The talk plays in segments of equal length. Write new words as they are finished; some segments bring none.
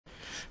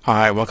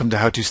Hi, welcome to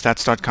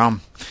howtostats.com.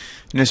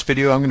 In this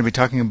video I'm going to be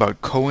talking about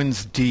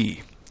Cohen's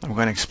d. I'm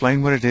going to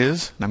explain what it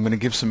is, and I'm going to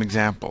give some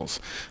examples.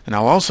 And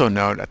I'll also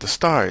note at the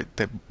start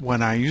that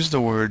when I use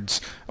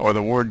the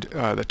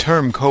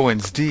term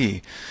Cohen's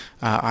d,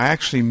 I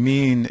actually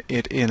mean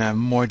it in a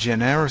more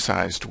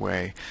genericized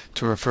way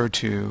to refer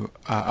to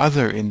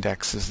other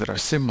indexes that are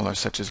similar,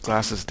 such as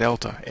Glass's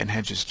delta and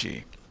Hedge's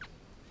g.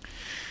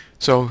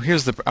 So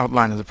here's the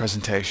outline of the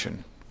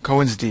presentation.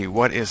 Cohen's d,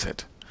 what is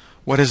it?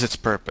 What is its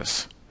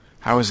purpose?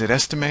 How is it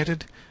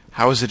estimated?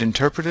 How is it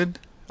interpreted?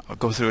 I'll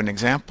go through an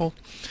example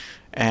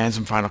and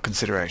some final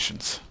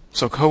considerations.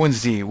 So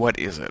Cohen's d, what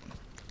is it?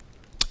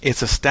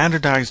 It's a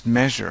standardized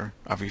measure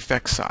of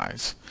effect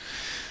size.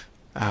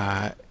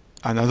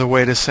 Another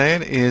way to say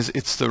it is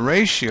it's the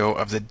ratio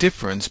of the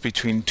difference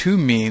between two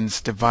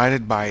means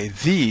divided by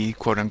the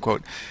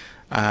quote-unquote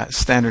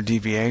standard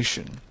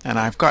deviation. And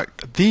I've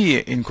got the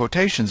in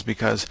quotations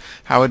because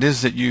how it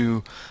is that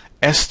you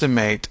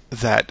estimate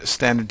that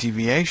standard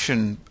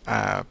deviation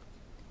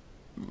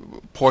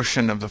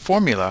portion of the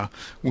formula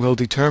will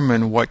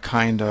determine what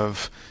kind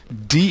of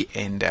D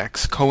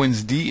index,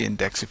 Cohen's D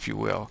index if you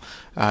will,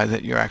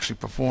 that you're actually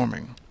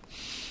performing.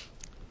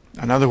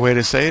 Another way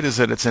to say it is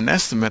that it's an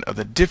estimate of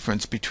the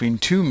difference between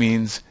two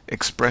means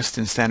expressed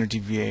in standard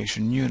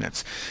deviation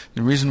units.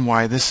 The reason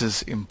why this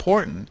is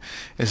important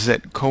is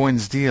that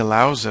Cohen's d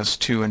allows us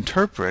to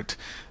interpret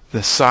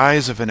the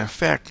size of an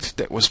effect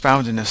that was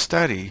found in a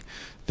study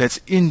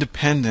that's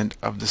independent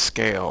of the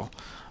scale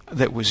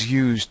that was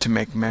used to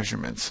make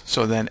measurements.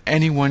 So then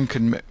anyone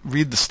can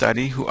read the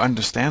study who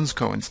understands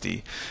Cohen's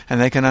d, and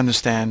they can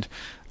understand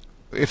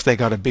if they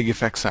got a big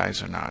effect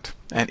size or not,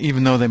 and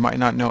even though they might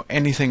not know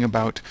anything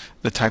about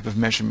the type of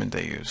measurement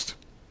they used.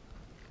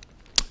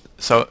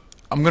 So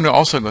I'm going to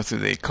also go through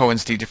the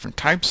Cohen's d different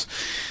types.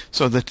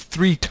 So the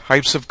three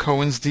types of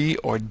Cohen's d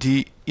or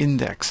d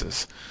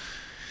indexes: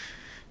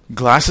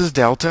 Glass's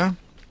delta,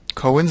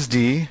 Cohen's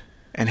d,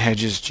 and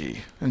Hedge's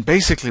g. And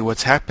basically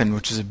what's happened,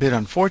 which is a bit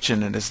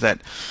unfortunate, is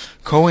that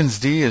Cohen's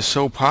d is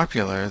so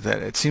popular that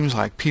it seems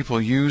like people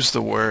use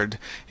the word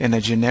in a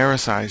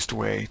genericized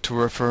way to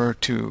refer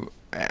to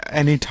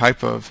any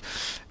type of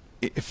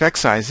effect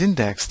size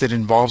index that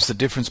involves the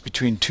difference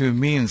between two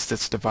means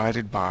that's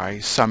divided by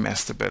some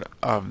estimate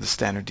of the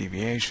standard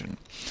deviation.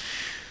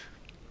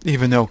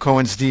 Even though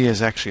Cohen's d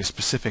is actually a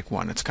specific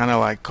one. It's kind of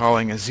like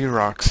calling a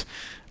Xerox,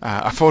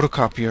 a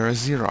photocopier a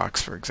Xerox,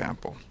 for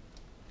example.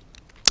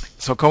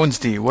 So Cohen's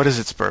d, what is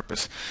its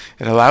purpose?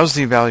 It allows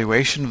the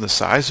evaluation of the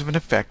size of an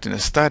effect in a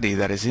study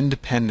that is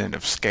independent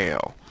of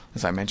scale.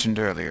 As I mentioned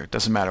earlier, it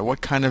doesn't matter what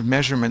kind of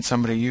measurement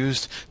somebody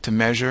used to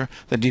measure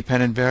the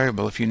dependent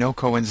variable. If you know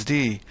Cohen's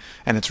d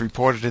and it's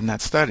reported in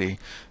that study,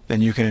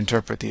 then you can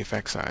interpret the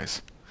effect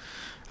size.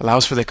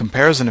 Allows for the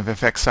comparison of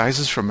effect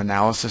sizes from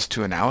analysis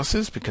to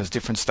analysis because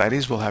different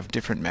studies will have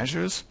different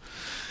measures.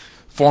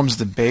 Forms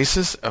the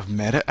basis of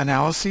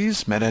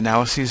meta-analyses.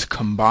 Meta-analyses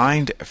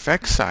combined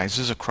effect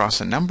sizes across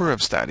a number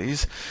of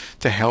studies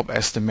to help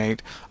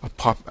estimate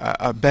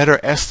a better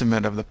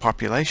estimate of the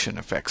population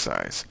effect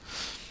size.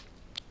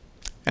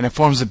 And it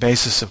forms the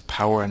basis of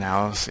power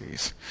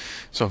analyses.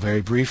 So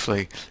very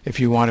briefly, if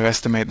you want to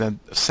estimate the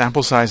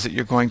sample size that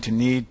you're going to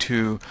need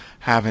to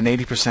have an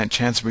 80%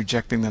 chance of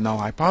rejecting the null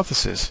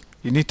hypothesis,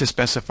 you need to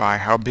specify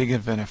how big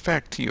of an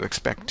effect you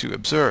expect to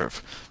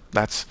observe.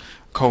 That's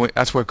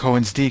where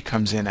Cohen's d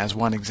comes in as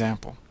one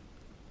example.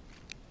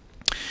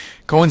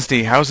 Cohen's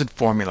d, how is it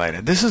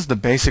formulated? This is the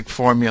basic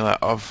formula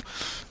of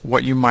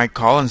what you might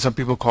call, and some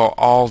people call,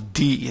 all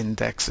d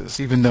indexes,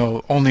 even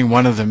though only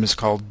one of them is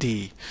called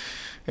d,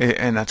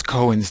 and that's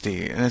Cohen's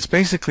d. And it's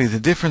basically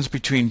the difference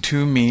between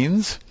two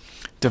means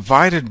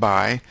divided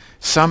by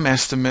some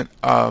estimate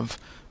of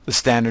the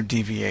standard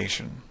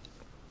deviation.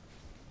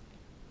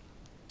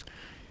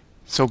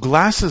 So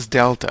Glass's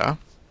delta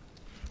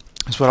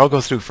is what I'll go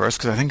through first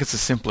because I think it's the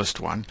simplest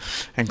one.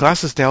 And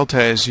Glass's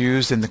delta is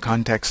used in the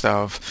context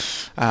of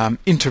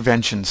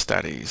intervention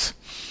studies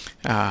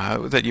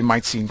that you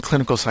might see in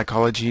clinical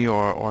psychology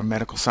or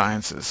medical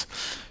sciences.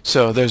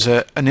 So there's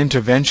an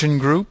intervention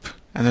group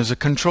and there's a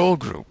control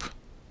group.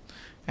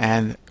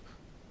 And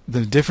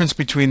the difference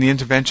between the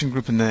intervention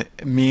group and the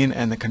mean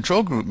and the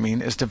control group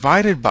mean is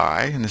divided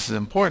by, and this is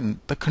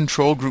important, the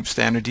control group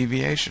standard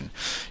deviation.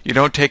 You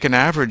don't take an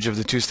average of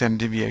the two standard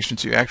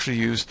deviations, you actually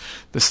use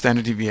the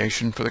standard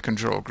deviation for the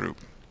control group.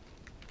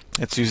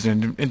 It's used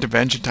in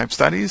intervention type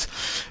studies,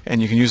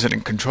 and you can use it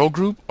in control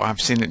group. I've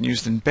seen it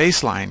used in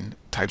baseline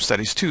type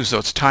studies too. So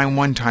it's time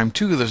 1, time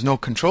 2, there's no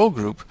control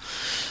group,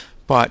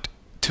 but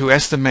to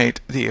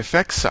estimate the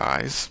effect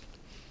size,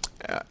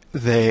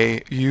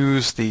 they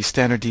use the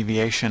standard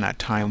deviation at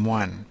time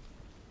 1,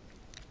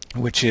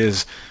 which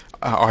is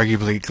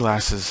arguably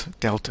Glass's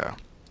delta.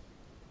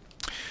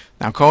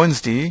 Now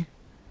Cohen's d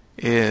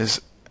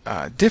is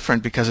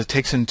different because it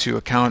takes into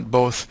account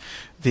both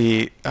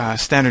the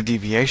standard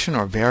deviation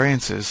or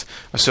variances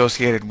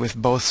associated with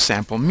both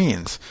sample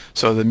means.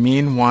 So the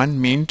mean 1,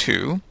 mean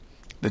 2,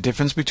 the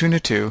difference between the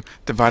two,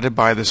 divided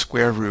by the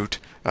square root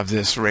of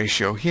this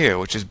ratio here,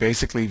 which is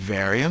basically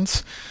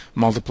variance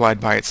multiplied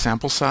by its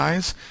sample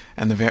size,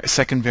 and the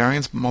second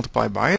variance multiplied by